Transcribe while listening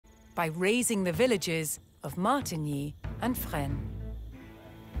by razing the villages of Martigny and Fresnes.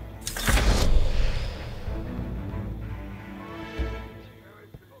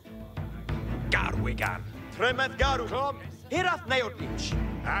 Garwigan. Tremeth Garu. Tom. Hirath Neodlich.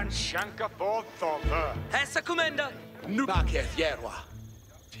 And Shanka for Thother. Hessa Commander. Nubaketh Yerwa.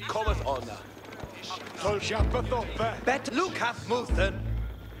 Cometh honor. Tolshapa Thother. Bet Lukath Muthen.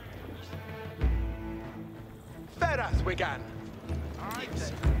 Ferath Wigan.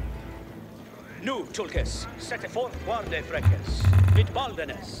 Nu, Tulkes. Sette forth Warde Freckes. Mit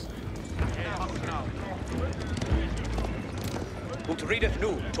Baldenes. Ut readeth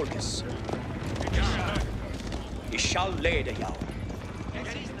nu, Tulkes. I shall lede jou.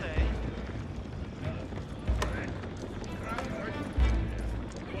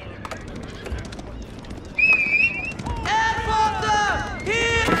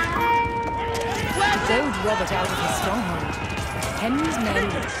 Goad Robert out of his stronghold. Henry's men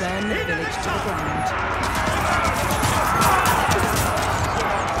would burn the village to the ground.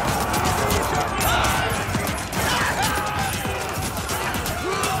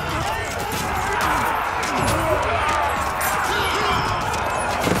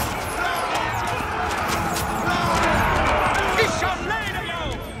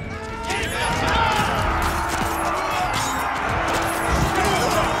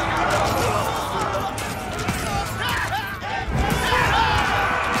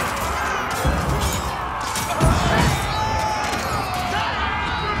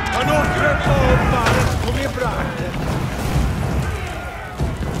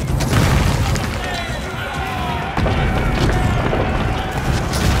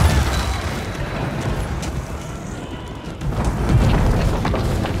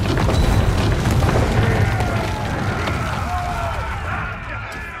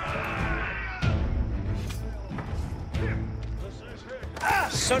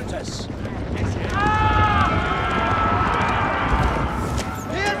 Certes.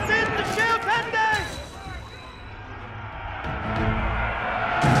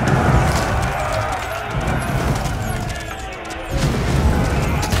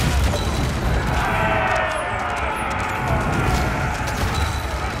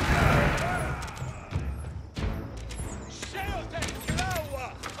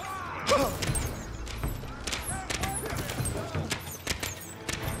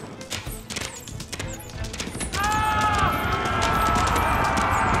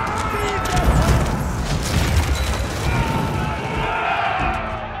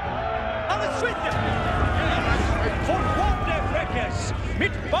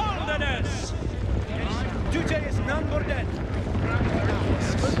 Mit Baldenes! Duce is none more dead.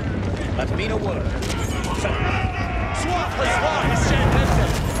 Let me no word. Swap has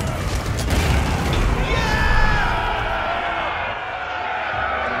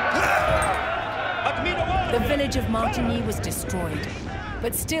The village of Martigny was destroyed,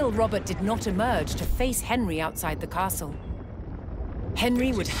 but still Robert did not emerge to face Henry outside the castle.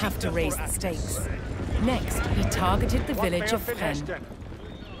 Henry would have to raise the stakes. Next, he targeted the village of Fresnes.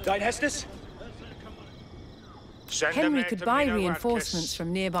 Dein Hestes? Henry could buy reinforcements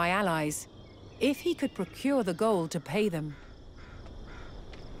from nearby allies, if he could procure the gold to pay them.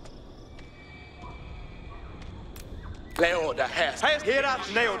 Leoda Hest.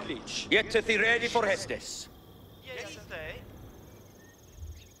 Hirath Neodlich. Getteth thee ready for Hestes. Yes,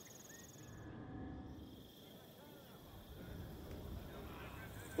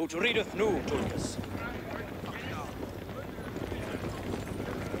 Ut readeth nu, Tulkes.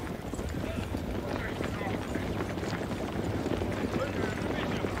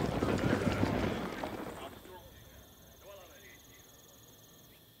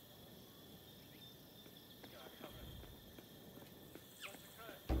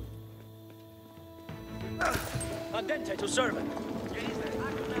 Andente to servant.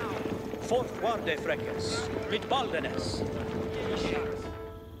 Forth Warde Freckes. Mit Baldenes.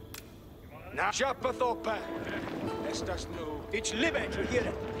 Na Japathopa. Estas nu. Ich libe to hear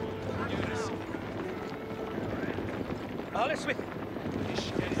it. Alles with it.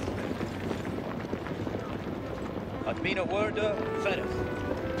 At me no word, Fereth.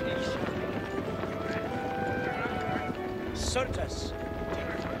 Certes.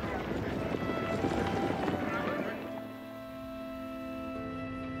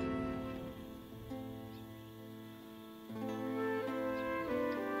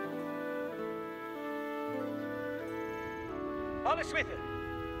 Alles with it.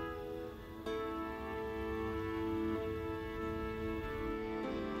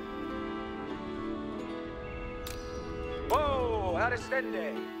 Whoa,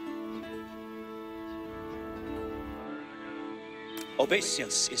 Aristende.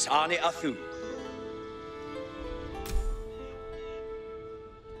 Obeisance is ane athu.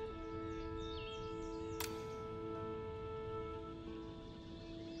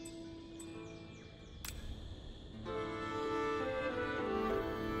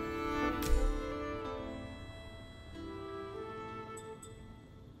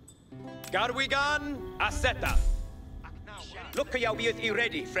 Garwigan, Aseta. Look yaw be I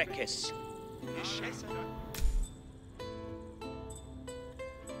ready, Frekis.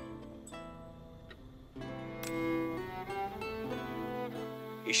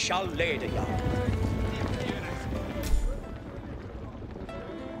 I shall lede yaw.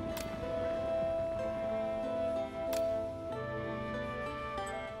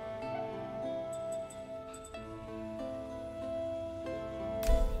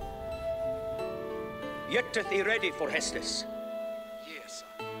 Yetteth I ready for Hestes. Yes.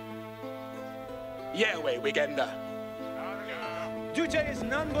 Yahweh, Wigenda. Dute is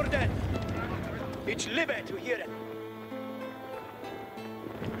none more dead. It's live to hear it.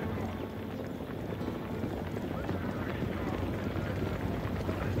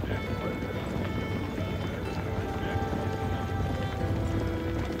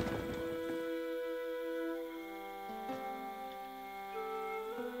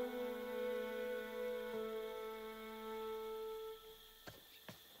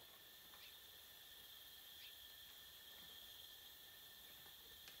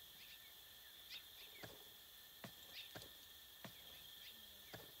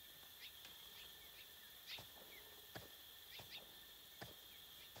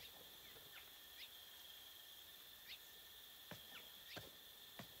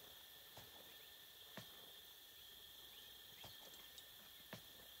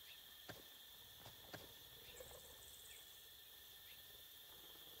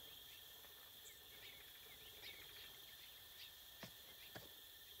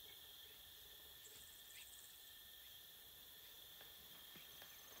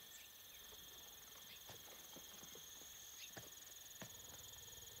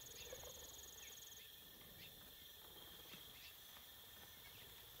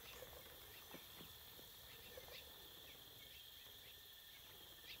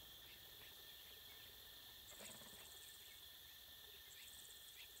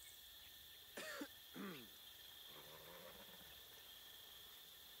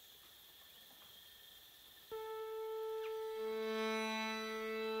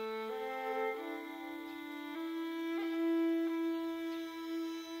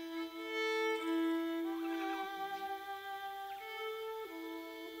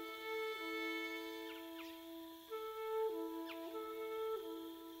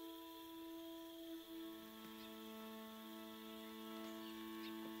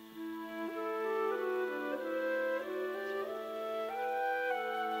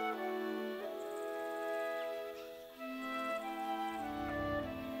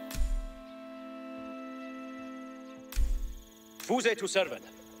 Fuse to servant.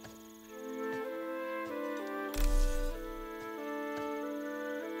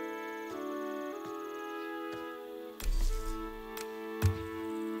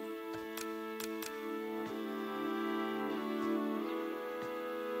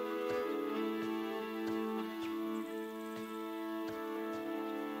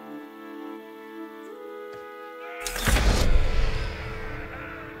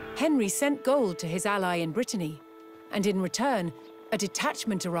 Henry sent gold to his ally in Brittany, and in return, a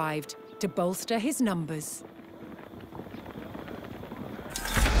detachment arrived to bolster his numbers.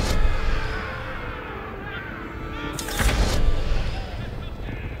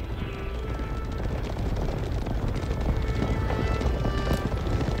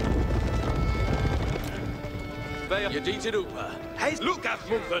 Je dient het open. Hij look at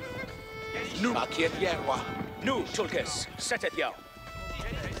movement. Nu maak je het jerwa. Nu, Tulkes, set it yaw.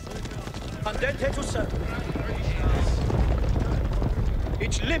 And then take to serve.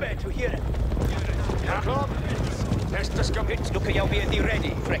 It's live to hear it. Jacob, Estes come hit. Look yaw be the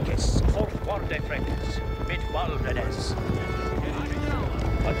ready, Frekis. For warde Frekis. Mid baldenes.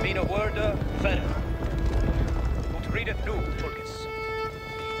 But mean a word, fair. Ut read it nu, Tulkes.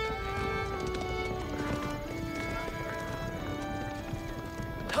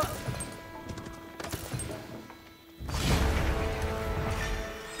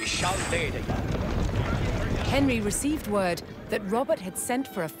 Henry received word that Robert had sent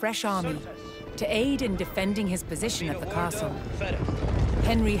for a fresh army to aid in defending his position at the castle.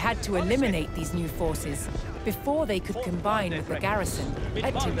 Henry had to eliminate these new forces before they could combine with the garrison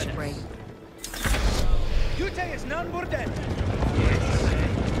at Tinchebray. Dute is none more dead.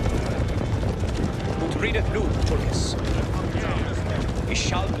 Ut read it nu, Tulkes. He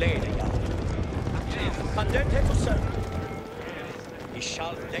shall lay the yard. Andente to serve. He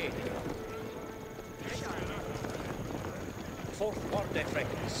shall lay the yard. Fourth warde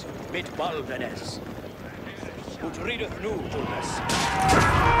freckles, mid balvenes. Ut readeth nu to us.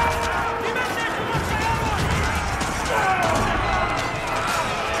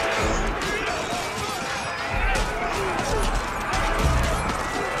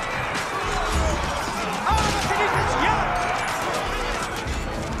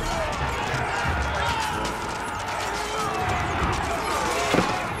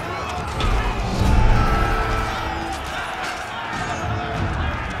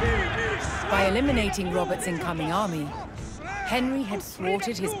 By eliminating Robert's incoming army, Henry had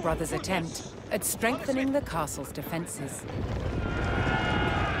thwarted his brother's attempt at strengthening the castle's defenses.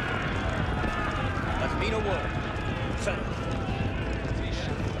 But mean a word, sir.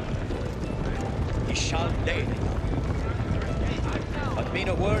 He shall lay. But mean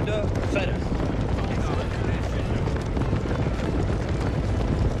a word, sir.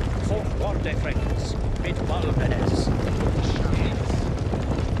 Fourth warde freckles, mid balvenes.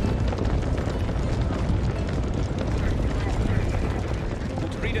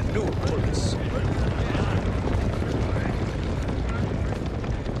 Nu, Tulkas.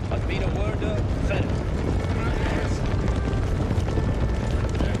 But mean a word, fed.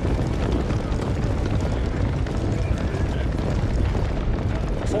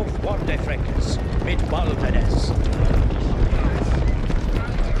 Fourth warde freckles, mid balvenes.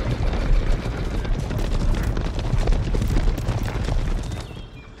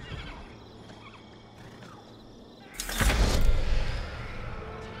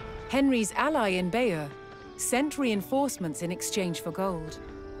 Henry's ally in Bayeux sent reinforcements in exchange for gold.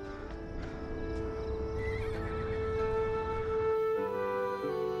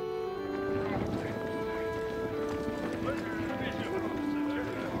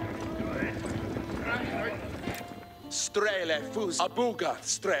 Strele fus abuga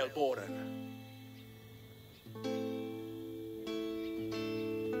strelboren.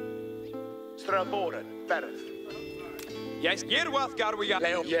 Strelboren, Berth. Yes, Yerwath Garwia.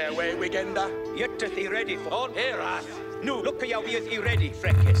 Leo, yeah, way weekenda. Yet to be ready for On here, Nu, look ya be thee ready,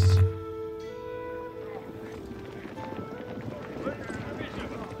 freckles.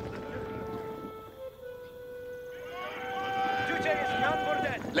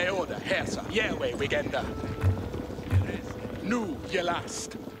 Leoda, Hersa, yeah, way weekenda. Nu, ye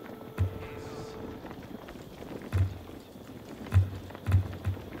last.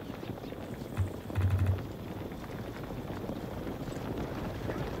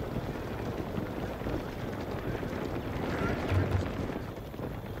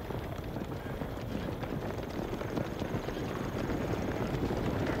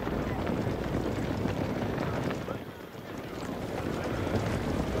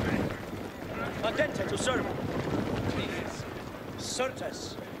 Andente to serve.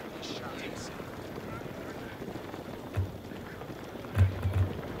 Certes.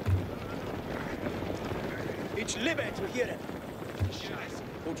 Ich libe to hear it.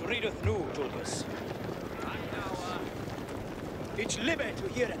 Ut readeth nu, Tulkas. Ich libe to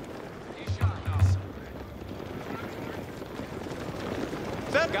hear it.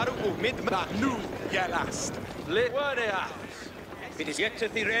 Garu mid Nu, ye last. It is yet to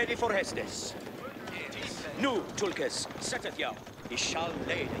be ready for Hestes. Nu, Tulkas, setteth ya. He shall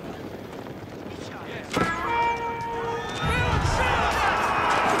lay thee.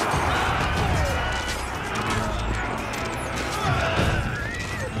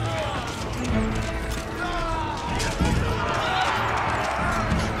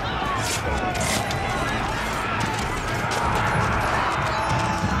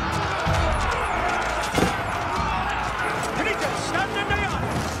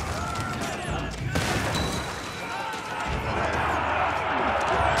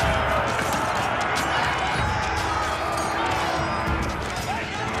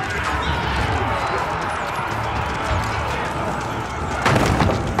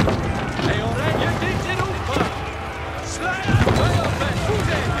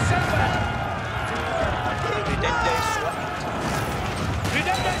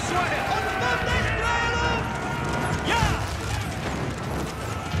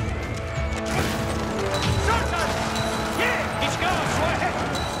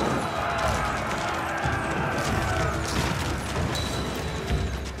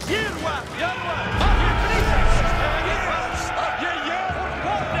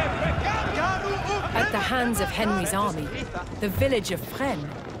 At the hands of Henry's army, the village of Fresnes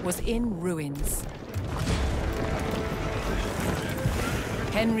was in ruins.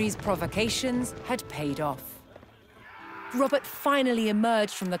 Henry's provocations had paid off. Robert finally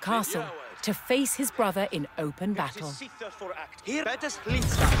emerged from the castle to face his brother in open battle. Here, let us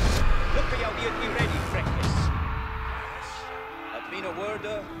Lisa. Look for your be ready, Freckles. Had been a word,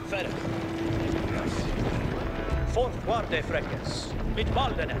 Ferret. Fourth Warde Freckles, mit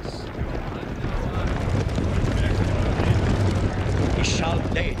Waldenes. He shall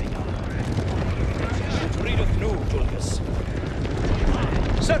lay the young. To read of new, Tulgus.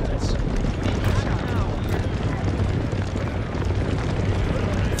 Certes.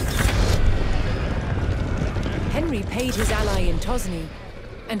 Henry paid his ally in Tosny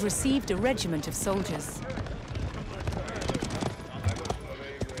and received a regiment of soldiers.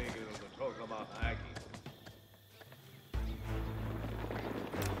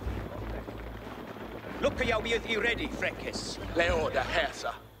 Look for your be ready, Freckles. Leo da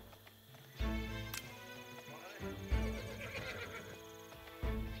Hesa.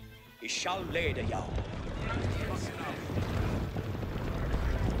 He shall lay the young.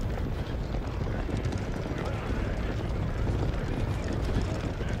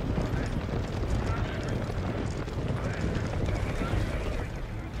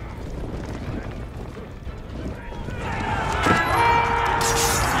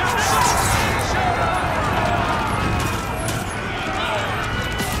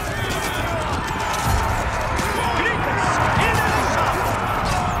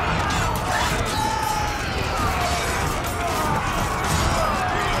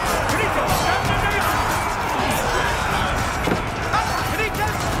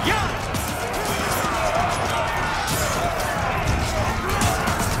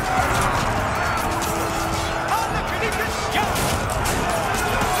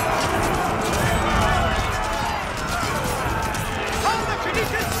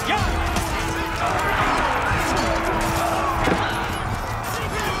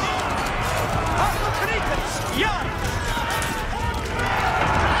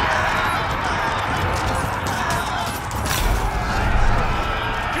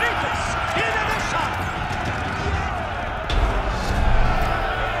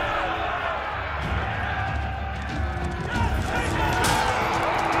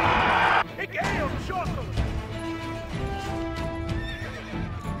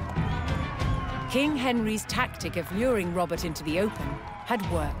 King Henry's tactic of luring Robert into the open had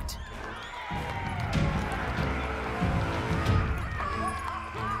worked.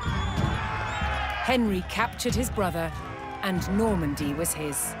 Henry captured his brother, and Normandy was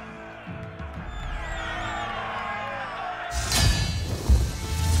his.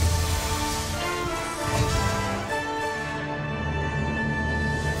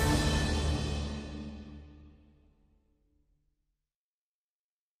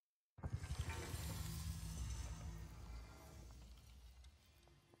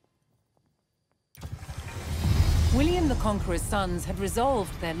 William the Conqueror's sons had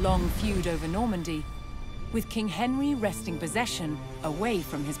resolved their long feud over Normandy, with King Henry wresting possession away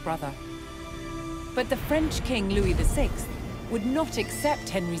from his brother. But the French King Louis VI would not accept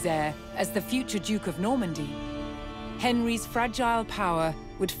Henry's heir as the future Duke of Normandy. Henry's fragile power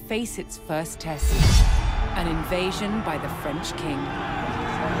would face its first test, an invasion by the French king.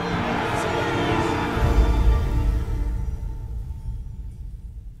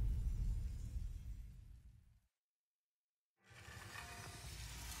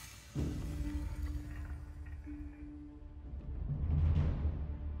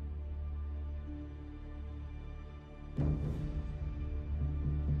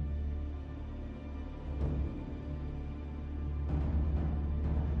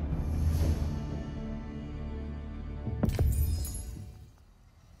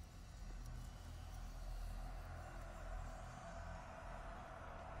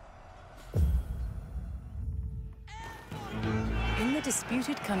 In the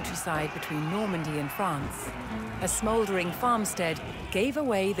disputed countryside between Normandy and France, a smouldering farmstead gave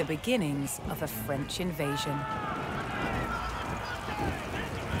away the beginnings of a French invasion.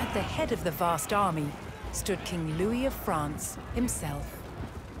 At the head of the vast army stood King Louis of France himself.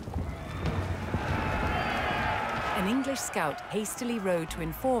 An English scout hastily rode to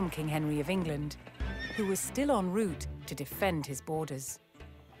inform King Henry of England, who was still en route to defend his borders.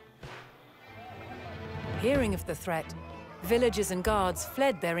 Hearing of the threat, villagers and guards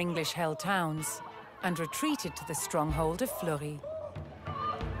fled their English-held towns and retreated to the stronghold of Fleury.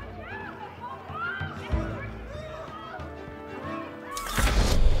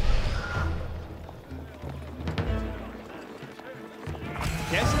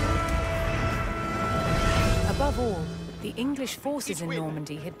 Yes? Above all, the English forces in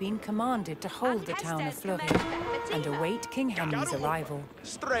Normandy had been commanded to hold the town of Fleury and await King Henry's arrival.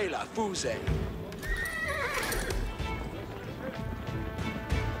 Strela Fuse.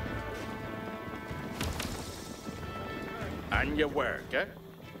 And your work, eh?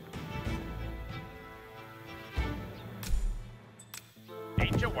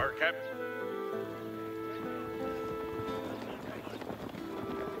 Ain't your work, eh?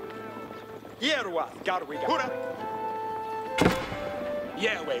 Yerwath, Garwiga. Hurra!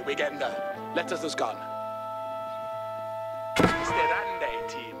 Yeah, way, Wigenda. Let us gone. Sterande,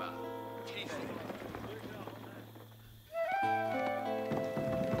 Tima.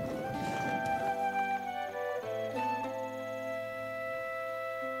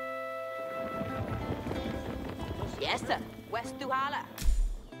 Yes, sir. West Duhala.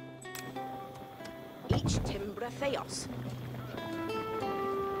 Each Timbra Theos.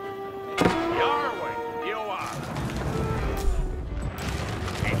 Your way, you are.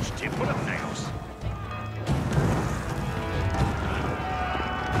 Each Timbra Theos.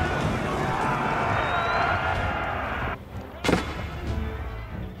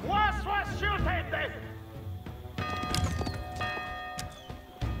 Was shooting this?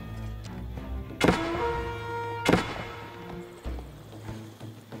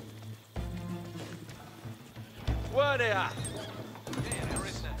 Where they are?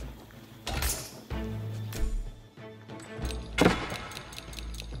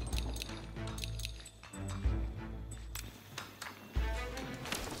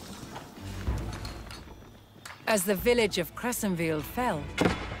 As the village of Crescenville fell,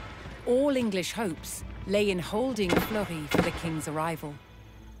 all English hopes lay in holding Fleury for the king's arrival.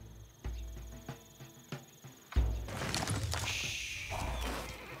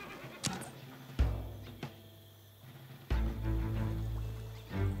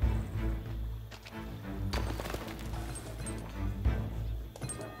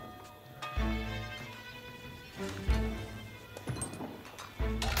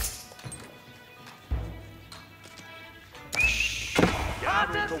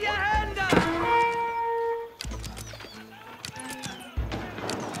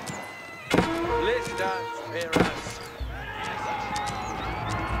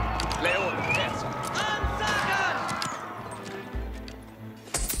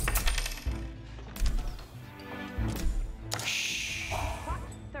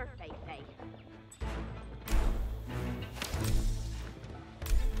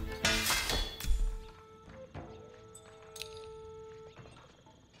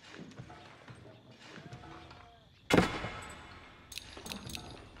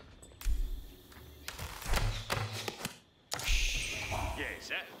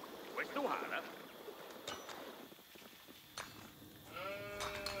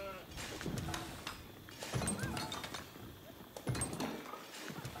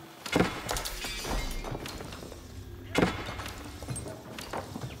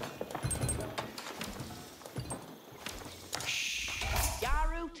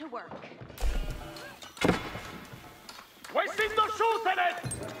 To work. Wasting the shoot in it!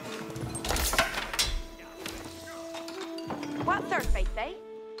 What third faith, eh?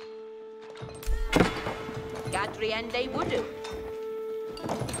 Gadriende Wudu.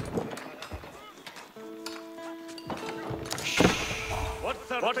 What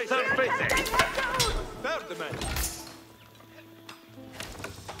third faith, eh? Ferdinand.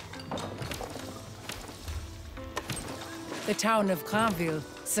 The town of Granville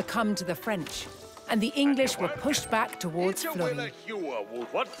succumbed to the French, and the English were pushed back towards Fleury.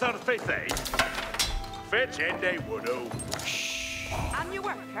 What third faith, eh? Fetch and they would do. I'm your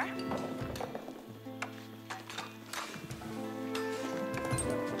worker.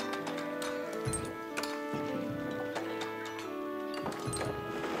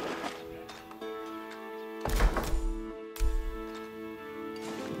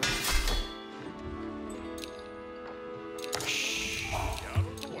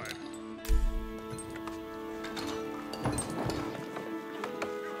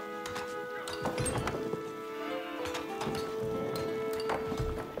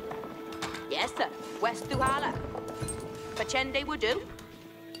 Yes, sir. West Duhala. Pachende would do.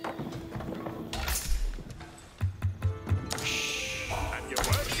 And you're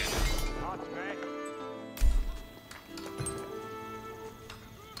working. Not me.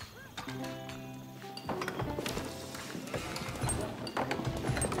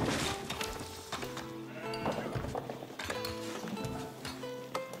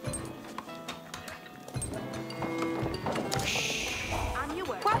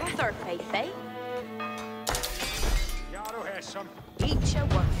 What third faith, eh? Yaro has some. Each a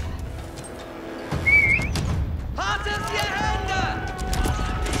worker.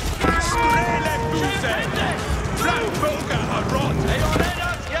 Strele Buse! Flat Boga are rot! Hey, on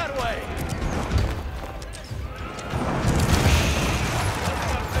us, your way!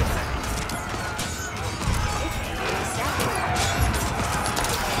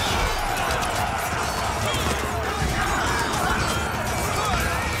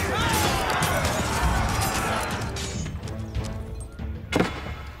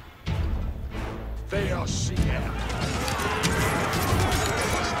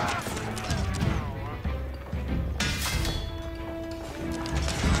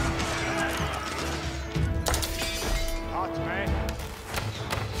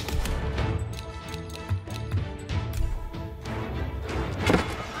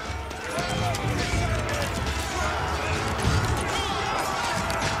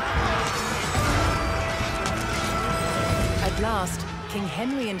 At last, King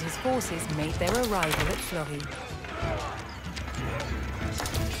Henry and his forces made their arrival at Fleury.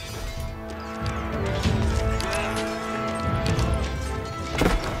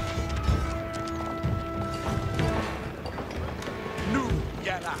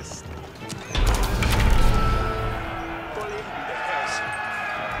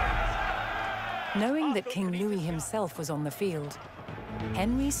 Knowing that King Louis himself was on the field,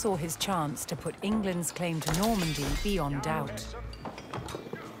 Henry saw his chance to put England's claim to Normandy beyond doubt.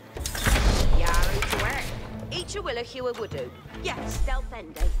 Yarrow to work. Each a willa hewer would do. Yes, stealth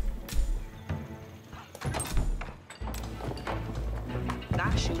ending.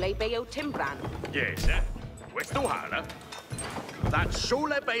 That shule bayo timbran. Yes, sir. West O'Hara. That's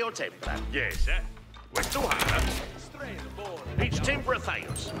Shule Bayo Timbran. Yes, sir. West O'Hara. Each Timbra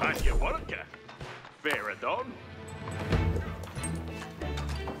Theos. And your worker. Veradon.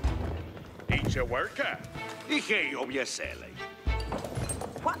 Each a worker. Ike obiesele.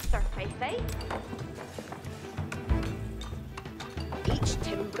 What's their faith, eh? Each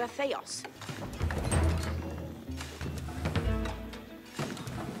timbra theos.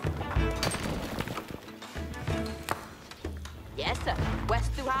 Yes, sir.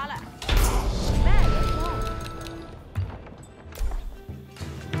 West Duhala.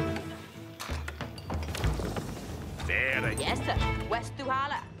 Very. Yes, sir. West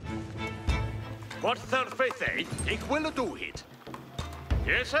Duhala. What third faith, eh? Ik will do it.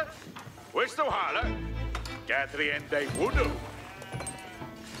 Yes, sir. West O'Hara. Gathri and they would do.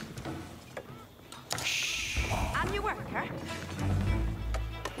 And your worker.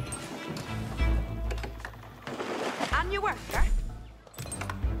 And your worker.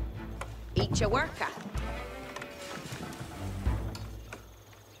 Each a worker.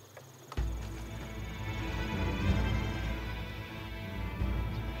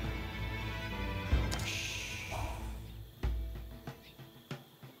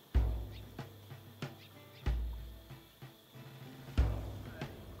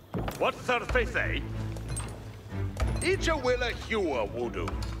 What third faith, eh? Each a will a hewer would do.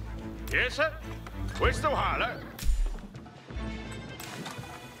 Yes, sir. West O'Hara.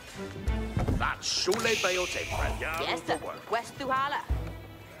 That's Shule Bayo Timbran. Yes, sir. West Duhala.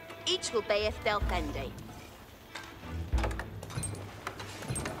 Each will be a stealth ending.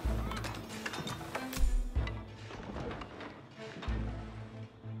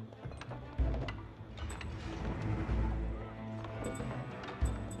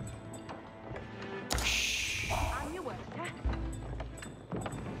 And your worker.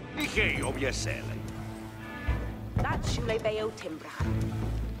 Ike obiesele. That's Shule Bayo Timbran.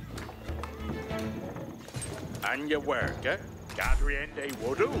 And your worker. Gathri and they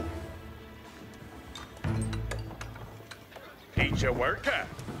would do. Each a worker.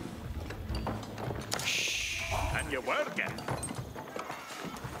 And your worker.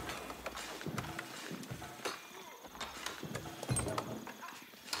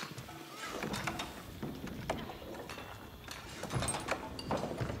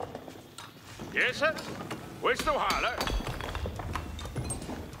 Yes, sir. West O'Hara.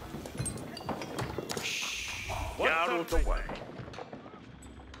 Get out the way.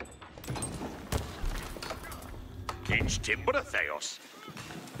 Each timber theos.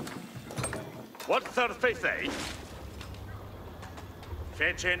 What third faith, eh?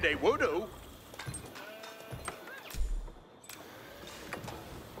 Fetch and they would do.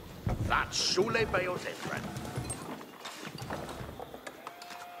 That's Shule Bayo Timbran.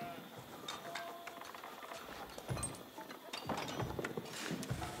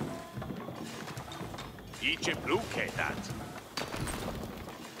 Each a blue K that.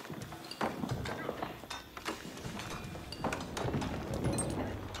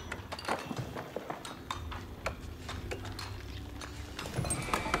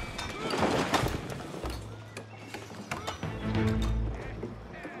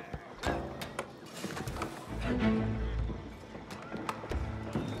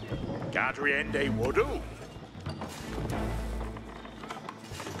 Gadriende Wodu.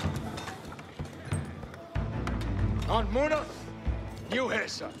 On Munoz, you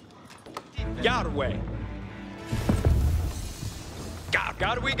Hesa. Yarwe.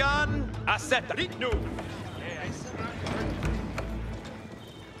 Garwigan, Aseta. Ritnu.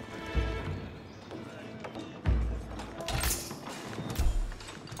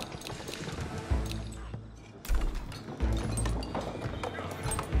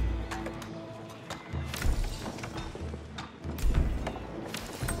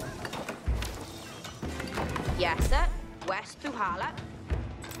 Yes, sir. West Duhala.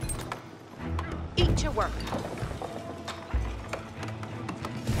 Each a work.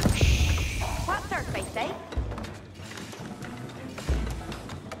 What's their face, eh?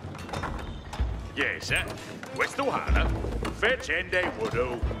 Yes, sir. West Duhala. Fetch ende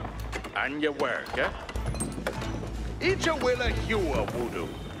woodoo. And your work, eh? Each a will a hue a woodoo.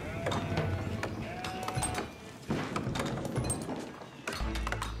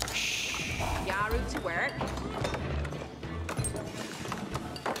 Yaru to work.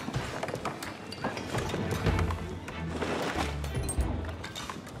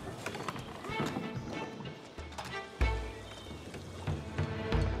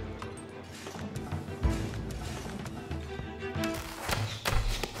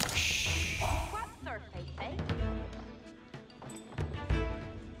 What's their face, eh?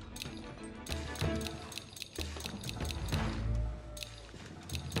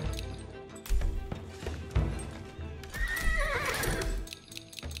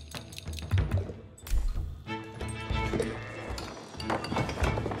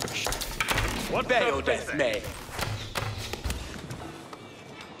 What failed death may?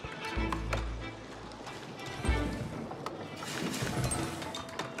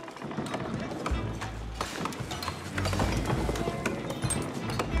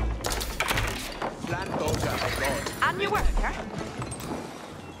 And your worker?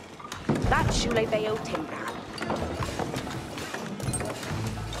 That's Shule Veo Timbran.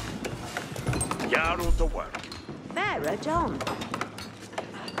 Yarrow to work. Vera John.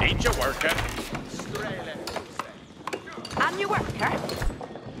 Each a worker. And your worker?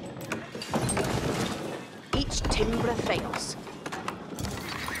 Each timber fails.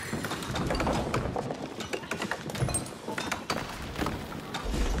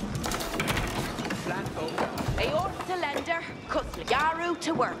 Aort to lender, Yaru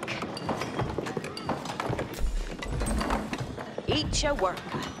to work. Each a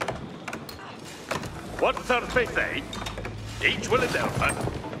worker. What's their faith, eh? Each will a delpha.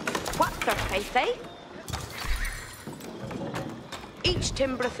 What's their faith, eh? Each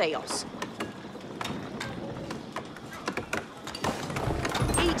timber theos.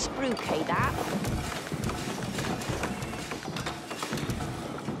 Each brooke that.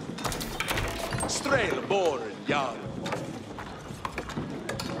 Strail, bore, and yard.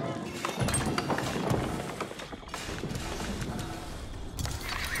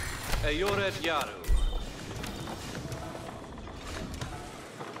 Ayored Yaru.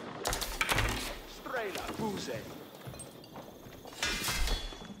 Strela, Buze.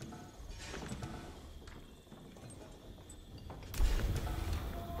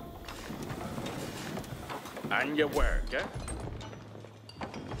 And your work, eh?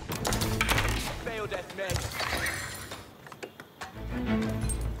 Fail death may.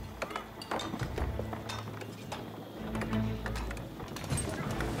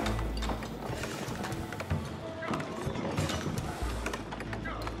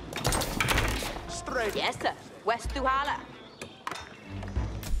 Straight. Yes, sir. West Duhala.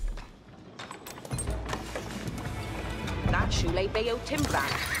 That's Shule Veo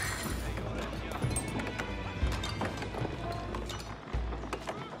Timbran.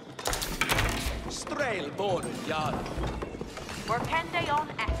 Strail, bore, and yard. Workende on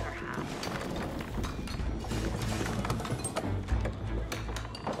Eckerham.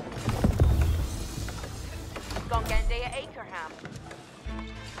 Gongende at Akerham.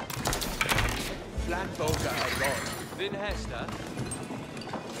 Flanboga, a god. Vin Hester.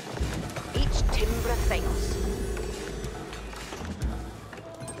 Each timber fails.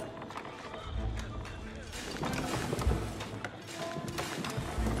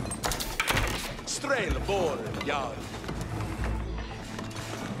 Strail, bore, and yard.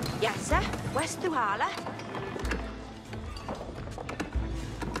 Yes, sir. West Duhala.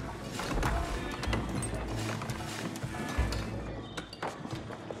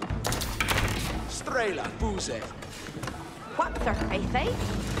 Strela, Buze. What's their faith, eh?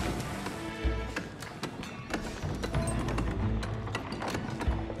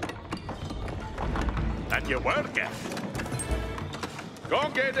 And your work, eh? Go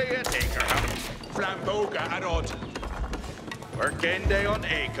get a Akerham. Flamboga, a rod. Workende on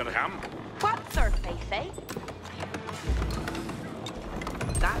Akerham. What's their faith, eh?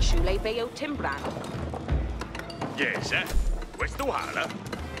 That's Shule Veo Timbran. Yes, eh? West Duhala.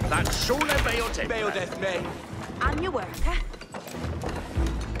 That's Shule Veo Fail Timbran. death may. And your worker?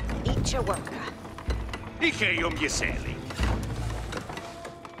 Each a worker. Icheum Yeseli.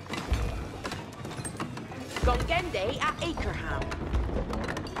 Gongende at Akerham.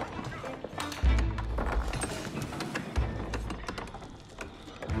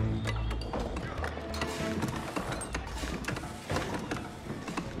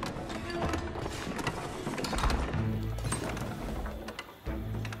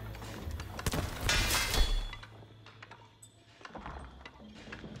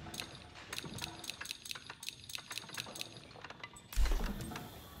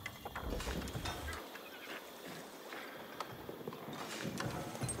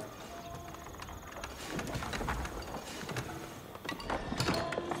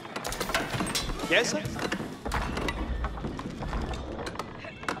 Yes, sir?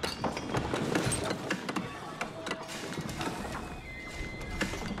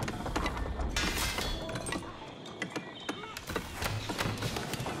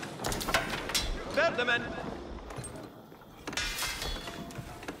 Ferdinand!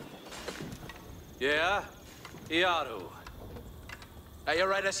 Yeah? Iaru.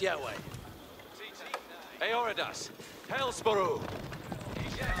 Ayoridas Yahweh. Eoridas. Hellsporu.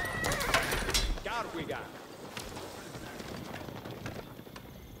 Garwiga.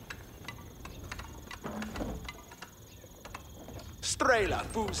 Strela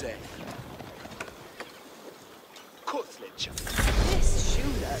Fuse. Kuthlich. This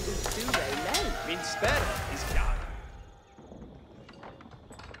Shula Udure Lane. Min spera is Yar.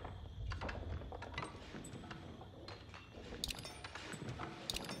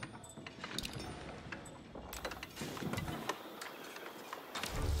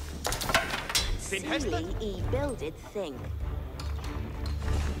 Silly e-builded thing.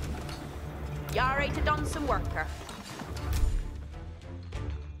 Yare to done some worker.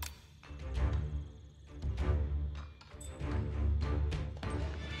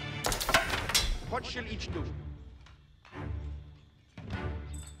 What shall each do?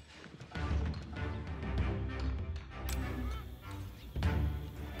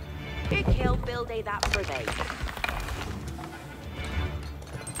 Ik heel build that for they.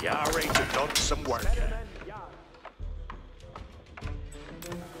 Yare to done some work.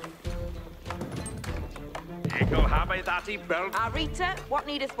 Ego habe that he built. Arita, what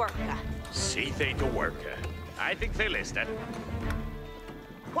needeth worker? See they to worker. I think they listed.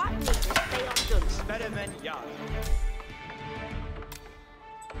 What needeth they undone? Experiment Yar.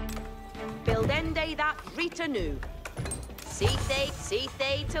 Build ende that Rita new. See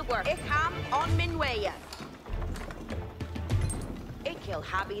they to work. Ik ham on min way. Ik heel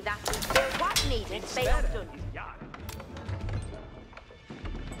happy that he build what needeth they undone.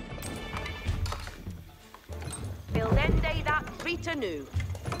 Build ende that Rita new.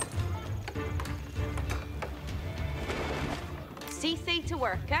 See they to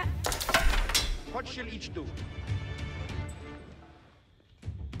work. What shall each do?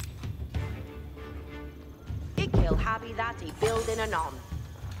 Ik heel happy that he build in an on.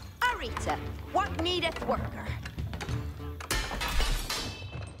 Arita, what needeth worker?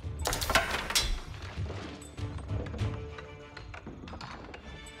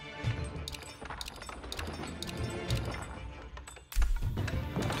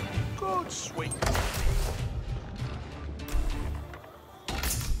 Good sweet.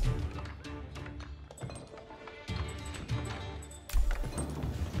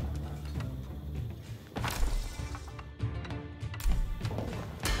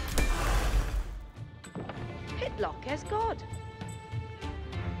 Hitlock as God.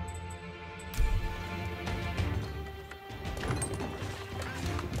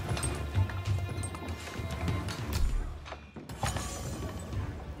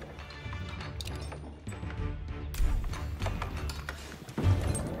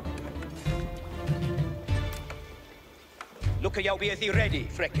 Look a be thee ready,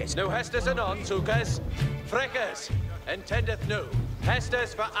 Freckes. No hestes anon, Tukas. Freckes. Intendeth no.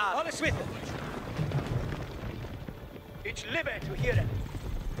 Hestes for All ab. is with it. It's liver to hear it.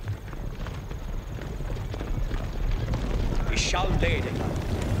 We shall lead it.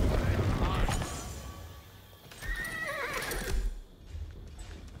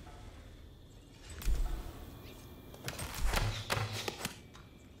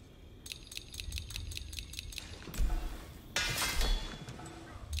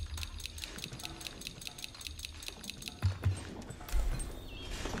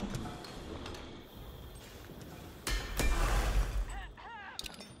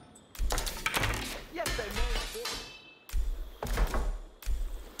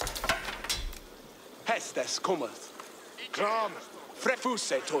 Hestes cometh. Kram.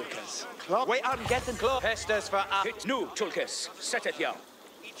 Frefuse Tolkas. Wait, I'm getting close. Hestes for ab. Hit nu, Tulkes. Setteth ya.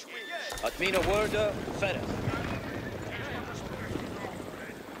 At mina worda, ferret.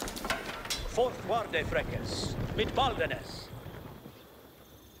 Fourth warde, Freckes. Mit baldenes.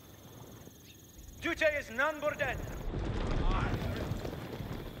 Dute is none borden.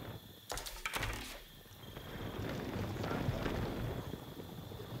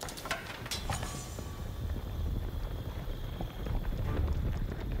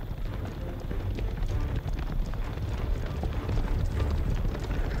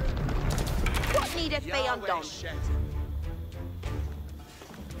 Needeth they undone.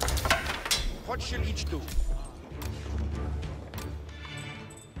 What shall each do?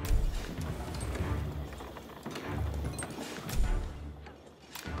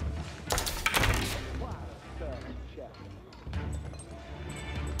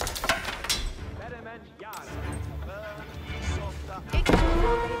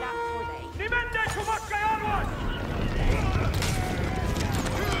 Say that for they.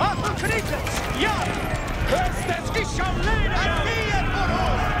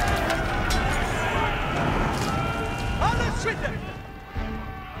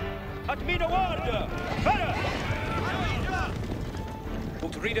 At me no order! Fire!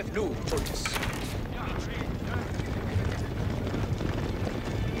 Ut readeth nu, Turkis.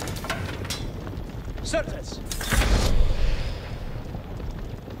 Certes!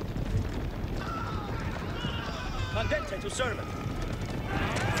 Andente to servant!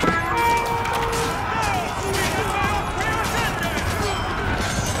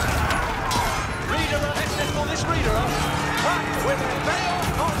 Reader, Estes for this reader, back with a veil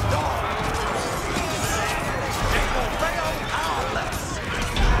of dawn. It will veil powerless.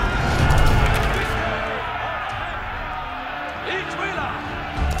 Each wheeler!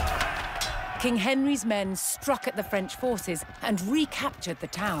 King Henry's men struck at the French forces and recaptured the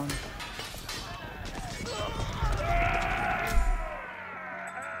town.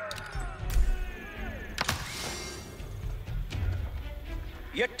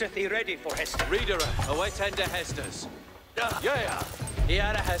 Yetteth he ready for Hester. Reader, away tender Hesters. Yeah, he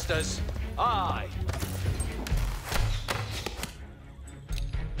had a Hesters. Aye.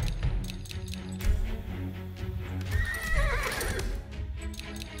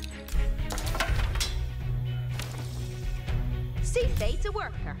 See fate's a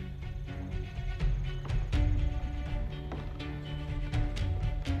worker.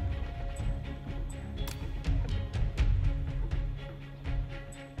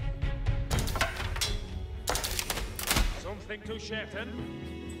 Something to Shetton?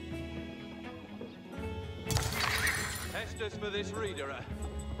 Hesters for this reader.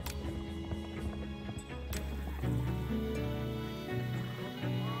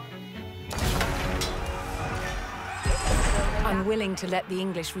 Unwilling to let the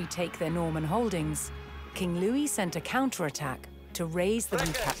English retake their Norman holdings, King Louis sent a counterattack to raise the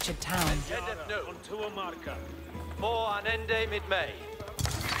recaptured town. Unto a marker. For an ende mid-May.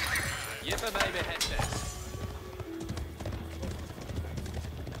 Yipper maybe Hesters.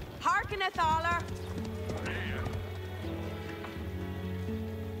 Hearkeneth aller.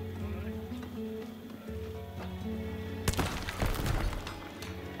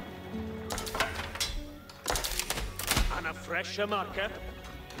 And a fresher marker.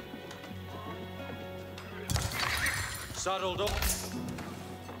 Saddled up.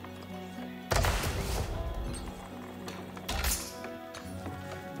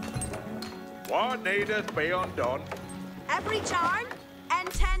 What needeth be undone? Every charm, and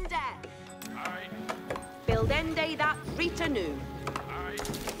 10 death. Aye, Build ende that Rita new. aye.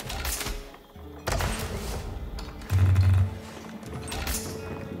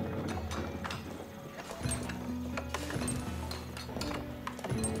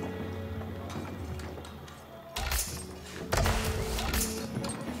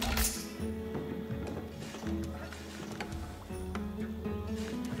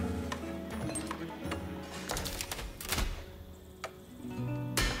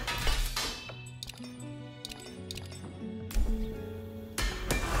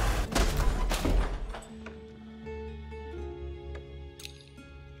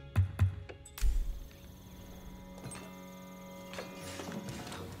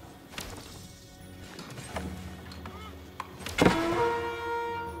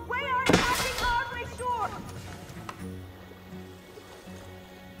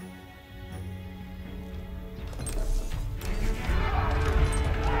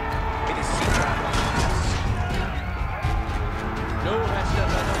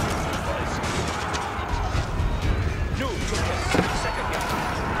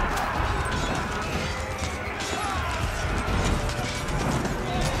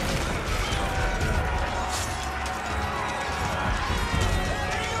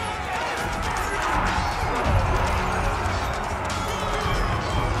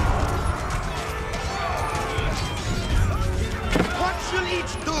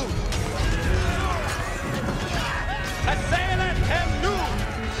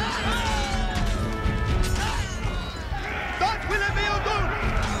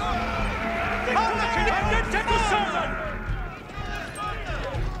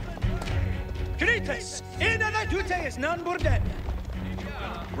 is none but dead.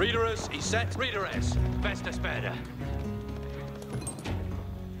 Readerers, he set readeress. Best spera.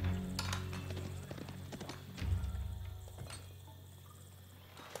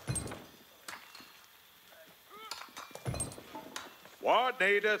 What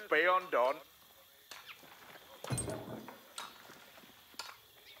needeth be undone?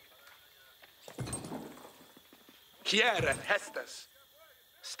 Quiere Hestes.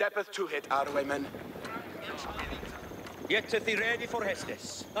 Steppeth to it, Arwayman. Getteth thee ready for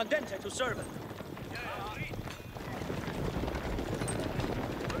Hestes. Andente to servant.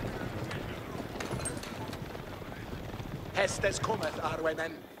 Hestes cometh,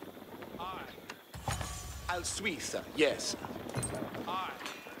 Arwayman. Al Suiza, yes.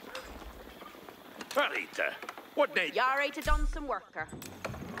 Farita, what need? Yare to done some worker.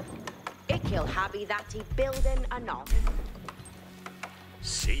 Ikil happy that he building a knob.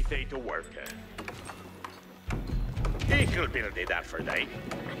 See they to work. He could build it that for day.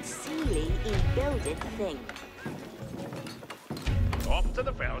 And Seeley he builded thing. Off to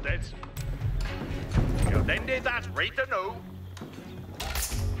the Feldeds. You'll then do that right to know.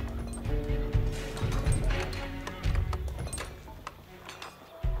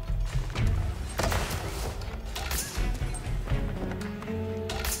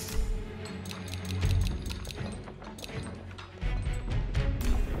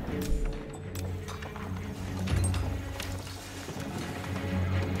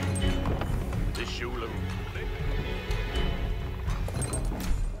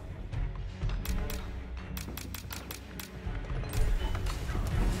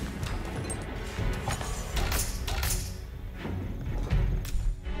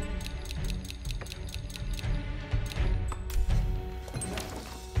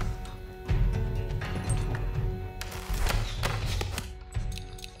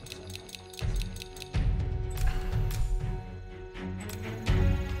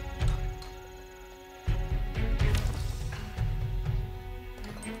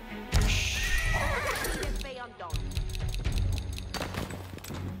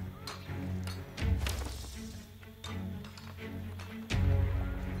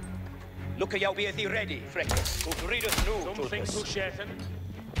 Look a be thee ready, Freckles. Ut readeth nu, Something to Shetton.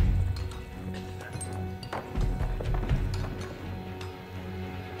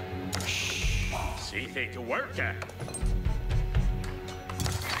 See they to work.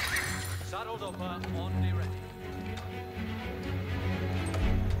 Saddled up on the ready.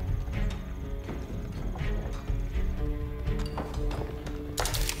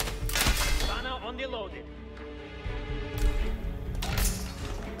 Banner on the loaded.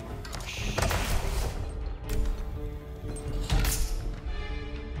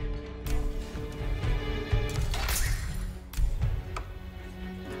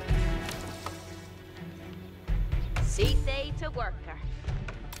 See they to worker.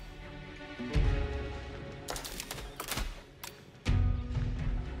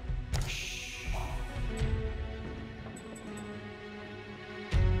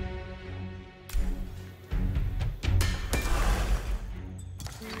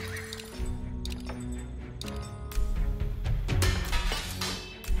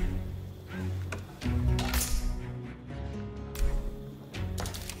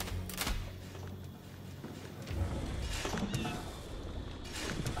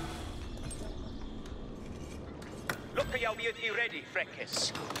 Look a be thee ready,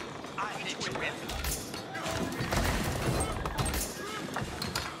 Freckles. I need to win.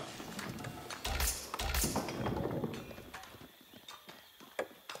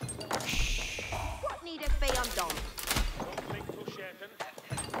 What needed be undone? Something to Shetton.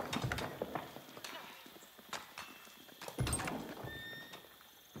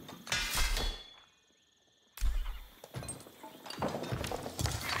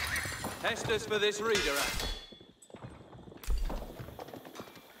 Hestes for this reader.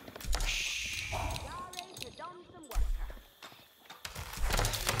 Yare to done some worker.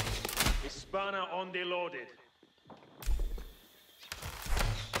 Hispana on the loaded.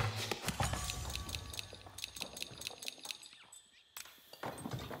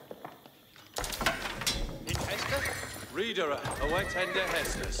 In Hester? Reader, away tender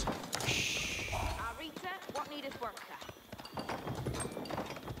Hesters. Arita, what needed worker?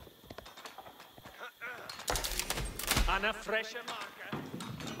 And a fresher marker.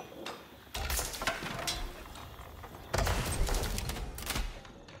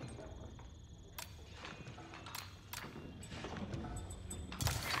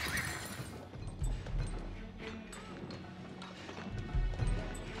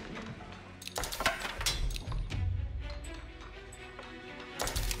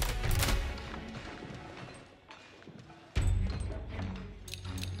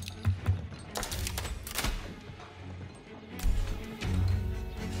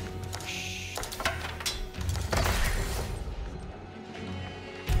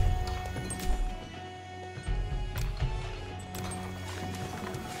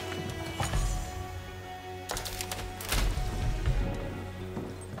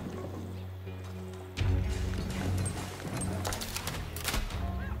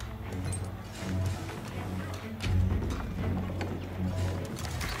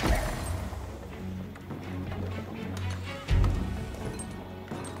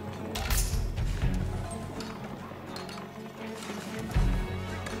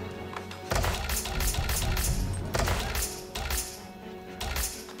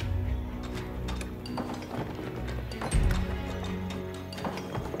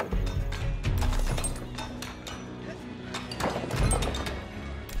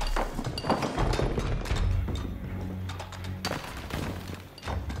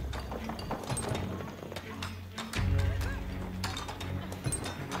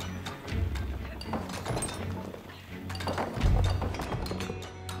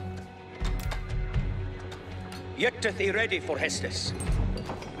 Yetteth he ready for Hestes.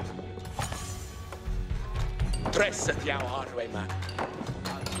 Dresseth jou Harway man.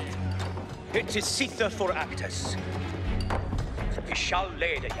 It is Sitha for Actus. He shall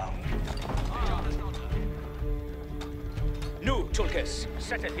lede jou. Nu, Tulkes,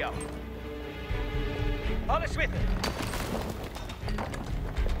 setteth jou. Alles with it.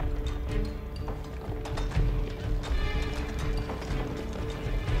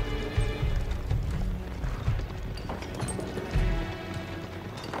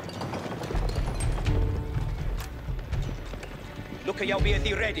 Look, you'll be at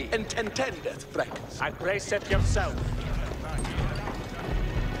the ready. Intendeth, Freckles. And brace it yourself.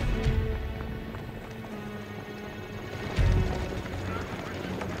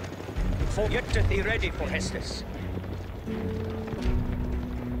 Yetteth he ready for Hestes.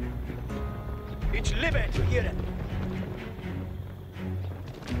 Ich live to hear it.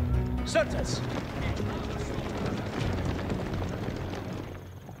 Certes.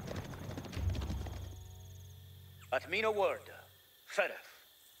 At mean a word, Fereth.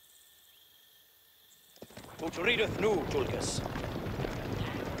 Ut readeth nu, Tulkes.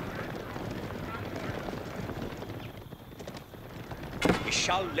 He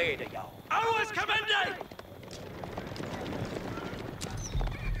shall lede jou. Always commended!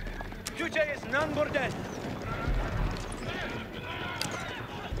 Juje is none more dead.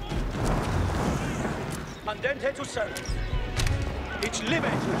 Andente to serve. Ich live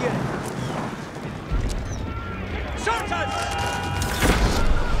to hear it. Certes!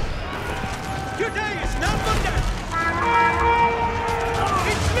 Today is none more dead.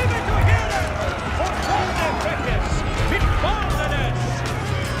 Ich live to hear it. For all their practice, it marvelous.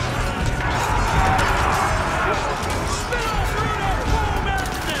 Spill off Bruno, woman!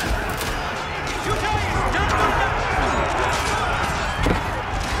 Today is none more dead.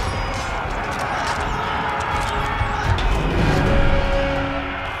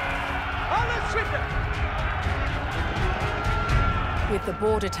 With the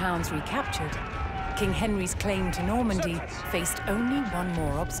border towns recaptured, King Henry's claim to Normandy faced only one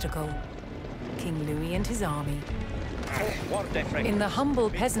more obstacle: King Louis and his army. In the humble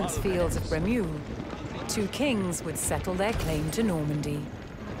peasants' fields of Bremeux, two kings would settle their claim to Normandy.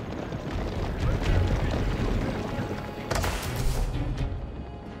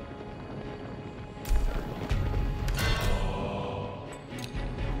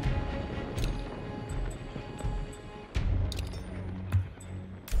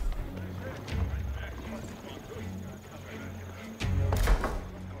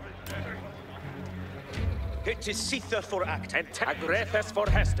 It is Sitha for Act. And Agrethus for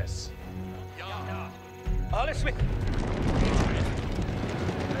Hestes. Alles with.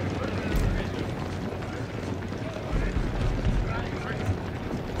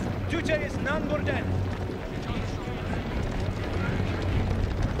 Juje is none more dead.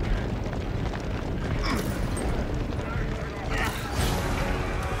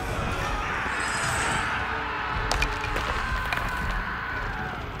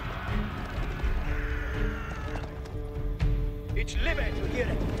 Ich live to hear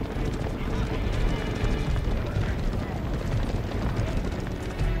it.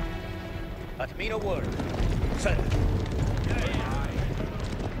 At mean a word, Ferret.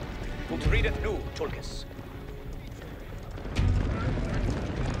 Ut readeth nu, Tulkes.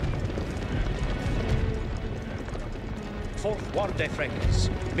 Forth warde Freckles,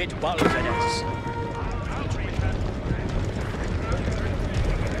 mid Balvenes.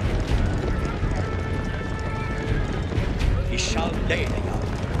 He shall lay the young.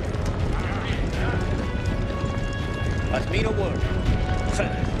 At mean a word,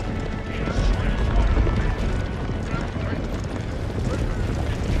 Ferret.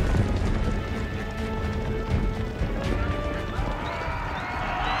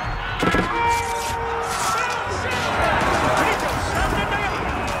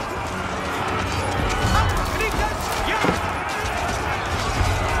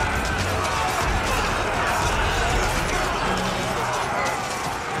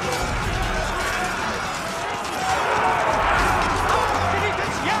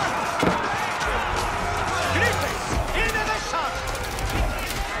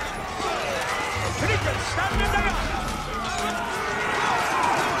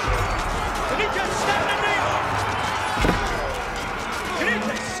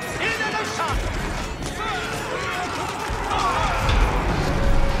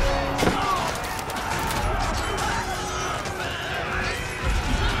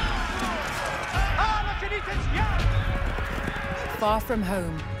 Far from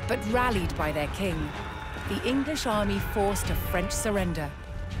home, but rallied by their king, the English army forced a French surrender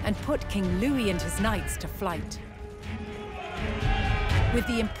and put King Louis and his knights to flight. with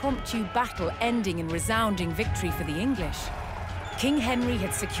the impromptu battle ending in resounding victory for the English, King Henry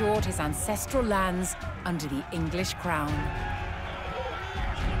had secured his ancestral lands under the English crown.